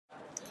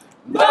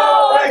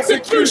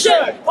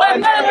execution by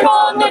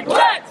medical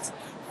neglect!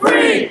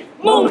 Free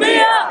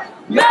Mumia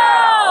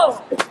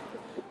now!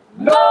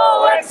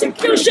 No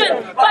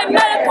execution by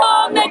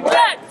medical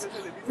neglect!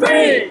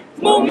 Free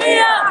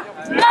Mumia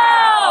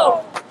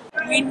now!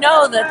 We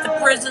know that the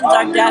prisons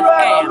are death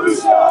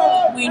camps.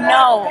 We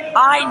know,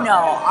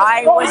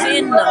 I was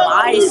in them.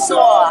 I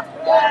saw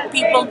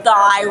people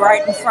die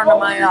right in front of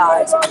my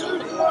eyes.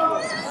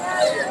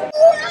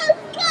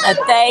 That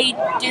they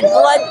did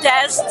blood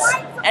tests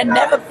and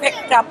never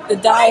picked up the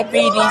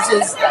diabetes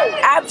is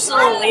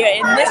absolutely,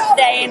 in this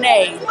day and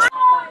age.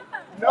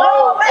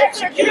 No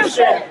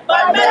execution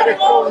by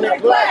medical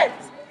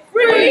neglect!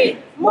 Free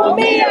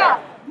Mumia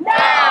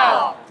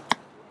now!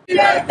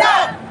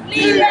 Libertad!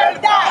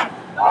 Libertad!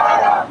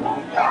 Para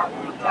Mumia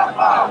mucha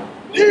más!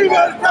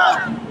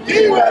 Libertad!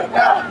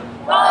 Libertad!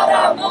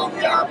 Para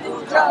Mumia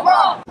mucha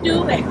más!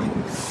 Doing.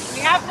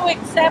 We have to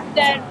accept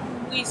that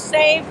we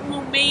saved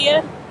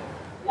Mumia,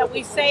 that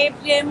we saved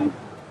him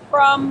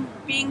from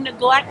being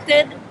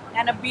neglected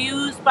and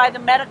abused by the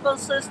medical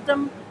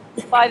system,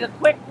 by the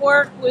quick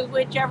work with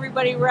which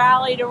everybody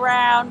rallied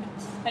around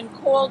and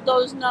called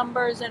those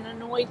numbers and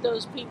annoyed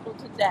those people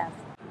to death.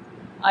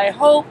 I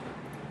hope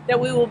that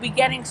we will be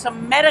getting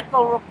some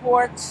medical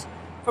reports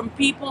from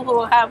people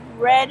who have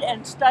read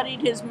and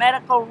studied his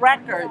medical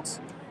records.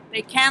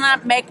 They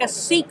cannot make a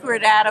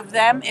secret out of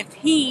them if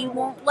he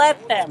won't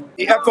let them.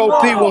 The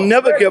FOP will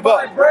never give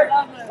up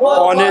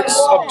on its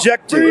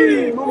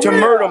objective to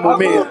murder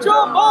Mumia.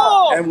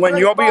 And when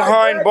you're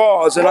behind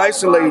bars and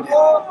isolated,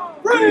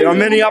 there are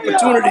many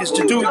opportunities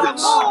to do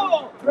this.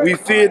 We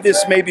fear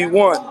this may be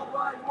one.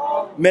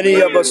 Many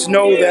of us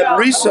know that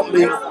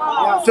recently,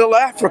 Phil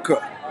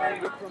Africa,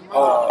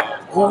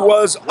 who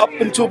was up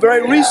until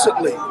very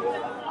recently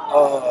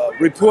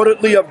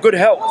reportedly of good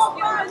health,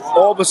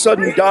 all of a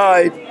sudden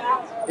died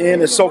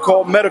in a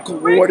so-called medical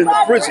ward in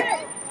the prison.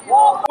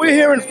 We're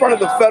here in front of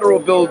the federal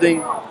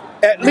building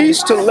at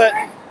least to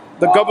let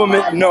the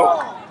government know.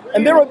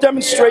 And there are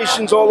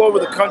demonstrations all over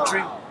the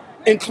country,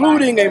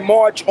 including a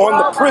march on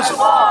the prison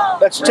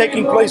that's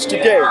taking place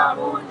today,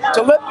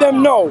 to let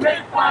them know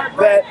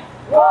that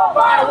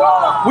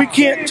we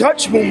can't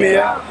touch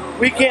Mumia,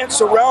 we can't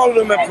surround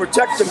him and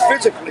protect him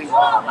physically,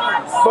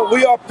 but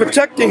we are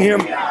protecting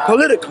him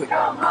politically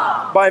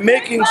by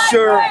making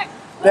sure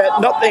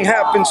that nothing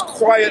happens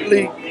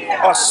quietly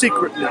or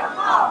secretly.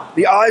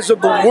 The eyes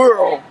of the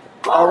world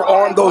are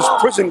on those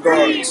prison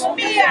guards.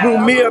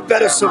 Mumia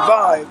better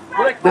survive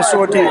this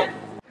ordeal.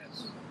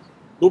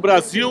 No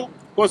Brasil,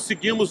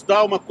 conseguimos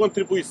dar uma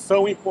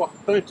contribuição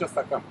importante a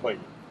essa campanha.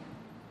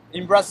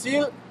 In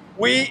Brazil,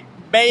 we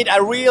made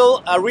a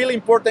real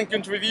important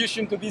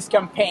contribution to this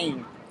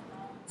campaign.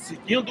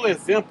 Seguindo o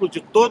exemplo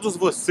de todos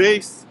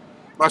vocês,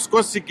 nós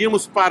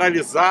conseguimos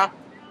paralisar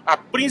a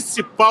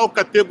principal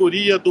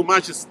categoria do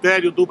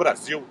magistério do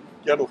Brasil,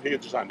 que é no Rio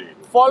de Janeiro.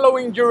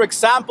 Following your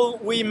example,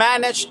 we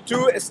managed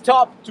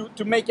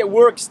to make a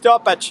work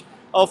stoppage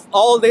of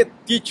all the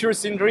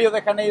teachers in Rio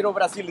de Janeiro,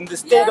 Brazil, in the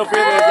state of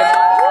Rio de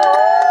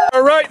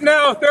Janeiro. Right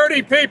now,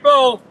 30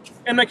 people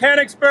in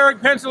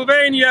Mechanicsburg,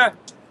 Pennsylvania,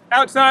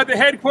 outside the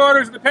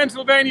headquarters of the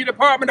Pennsylvania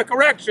Department of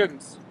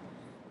Corrections.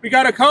 We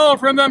got a call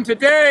from them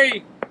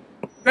today.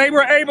 They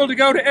were able to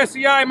go to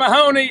SEI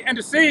Mahanoy and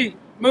to see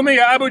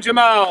Mumia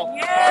Abu-Jamal.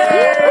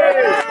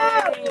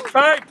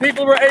 5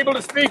 people were able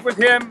to speak with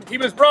him. He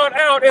was brought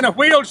out in a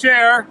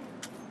wheelchair.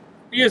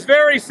 He is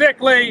very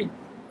sickly.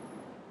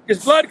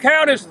 His blood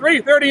count is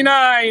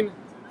 339.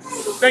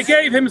 They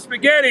gave him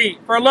spaghetti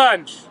for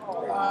lunch.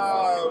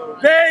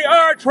 They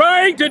are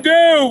trying to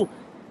do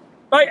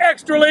by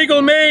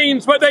extra-legal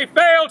means what they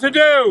failed to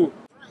do.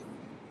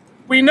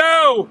 We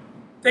know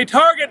they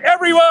target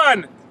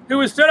everyone who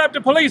has stood up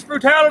to police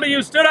brutality,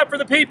 who stood up for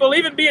the people,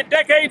 even be it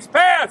decades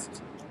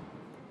past.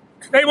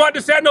 They want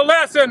to send a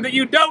lesson that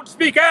you don't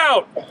speak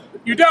out,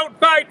 you don't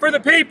fight for the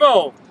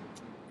people.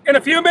 In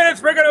a few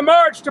minutes, we're going to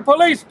march to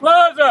Police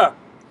Plaza,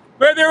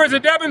 where there is a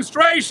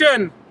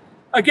demonstration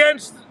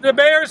against the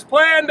mayor's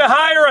plan to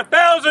hire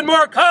 1,000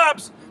 more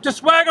cops to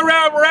swag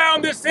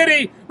around this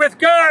city with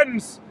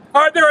guns.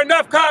 Aren't there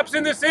enough cops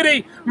in the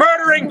city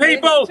murdering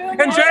people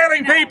and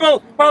jailing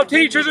people while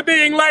teachers are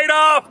being laid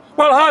off,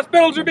 while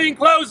hospitals are being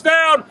closed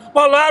down,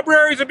 while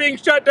libraries are being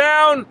shut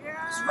down?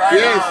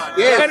 Yes,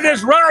 yes. And it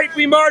is right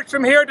we march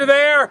from here to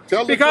there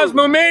because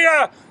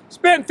Mumia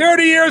spent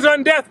 30 years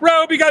on death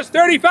row because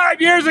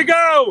 35 years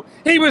ago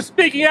he was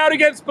speaking out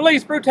against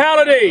police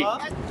brutality.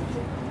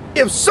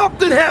 If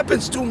something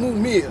happens to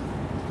Mumia,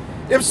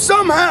 if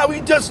somehow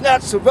he does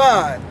not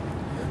survive,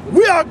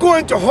 we are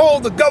going to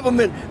hold the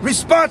government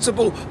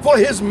responsible for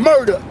his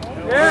murder.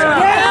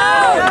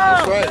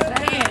 That's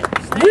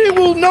right. We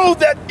will know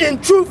that in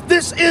truth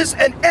this is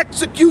an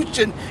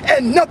execution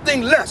and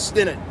nothing less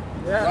than it.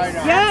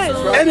 Yes.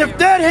 And if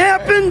that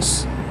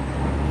happens,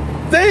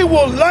 they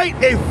will light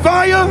a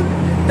fire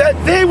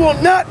that they will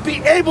not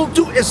be able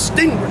to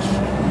extinguish.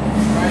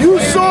 You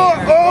saw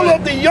all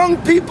of the young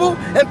people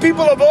and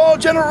people of all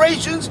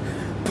generations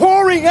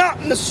pouring out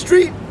in the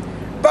street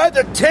by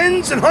the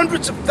tens and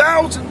hundreds of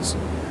thousands,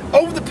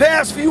 over the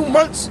past few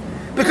months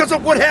because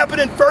of what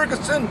happened in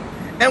Ferguson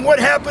and what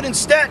happened in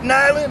Staten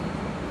Island.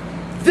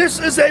 This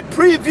is a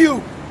preview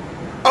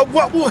of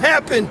what will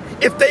happen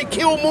if they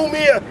kill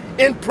Mumia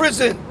in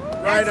prison.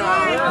 Right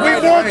on.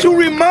 We want to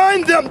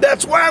remind them,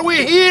 that's why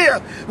we're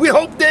here. We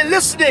hope they're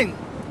listening,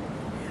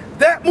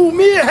 that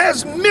Mumia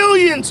has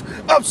millions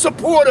of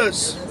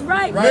supporters.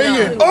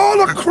 Right.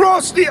 All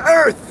across the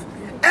earth.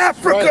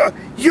 Africa,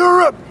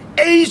 Europe,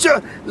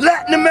 Asia,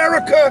 Latin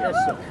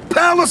America,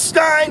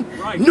 Palestine,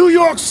 New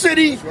York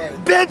City,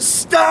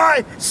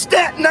 Bed-Stuy,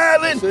 Staten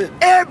Island,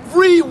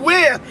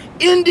 everywhere.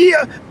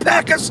 India,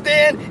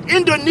 Pakistan,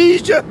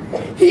 Indonesia.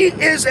 He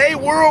is a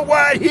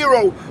worldwide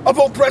hero of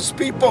oppressed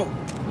people.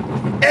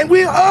 And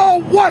we're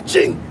all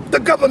watching the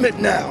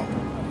government now.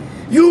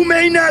 You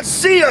may not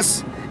see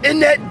us in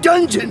that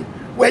dungeon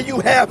where you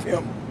have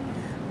him,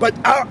 but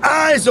our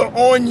eyes are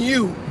on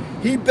you.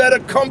 He better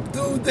come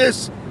through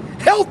this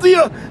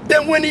healthier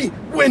than when he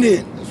went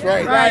in. That's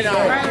right.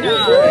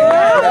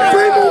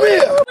 Free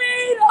Mumia.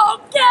 We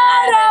don't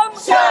get him.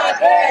 Shut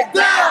it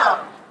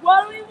down.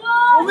 What do we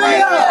want?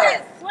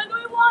 Mumia. When do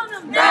we want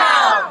him?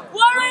 Now.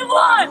 What do we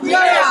want?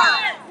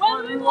 Mumia.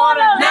 When do we want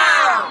him?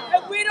 Now.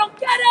 If we don't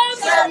get him,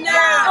 Shut him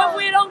down. if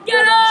we don't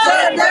get him,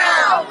 Shut him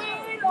down.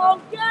 if we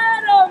don't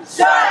get him,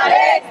 Shut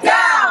it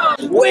down.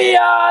 we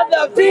are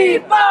the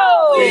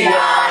people. We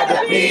are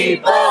the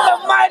people. The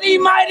mighty,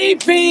 mighty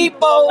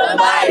people. The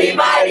mighty,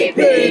 mighty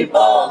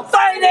people.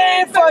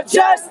 Fighting for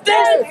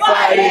justice.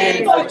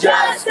 Fighting for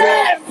justice.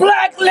 And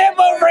black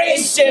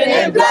liberation.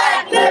 And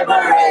black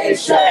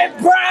liberation.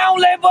 And brown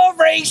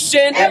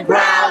liberation. And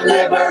brown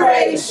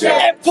liberation.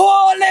 And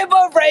poor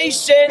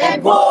liberation.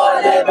 And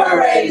poor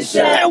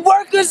liberation. And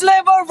workers'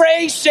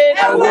 liberation.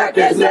 And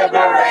workers'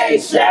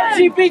 liberation.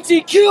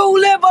 LGBTQ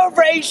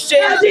liberation.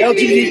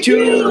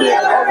 LGBTQ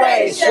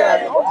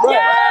liberation.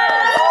 Yeah!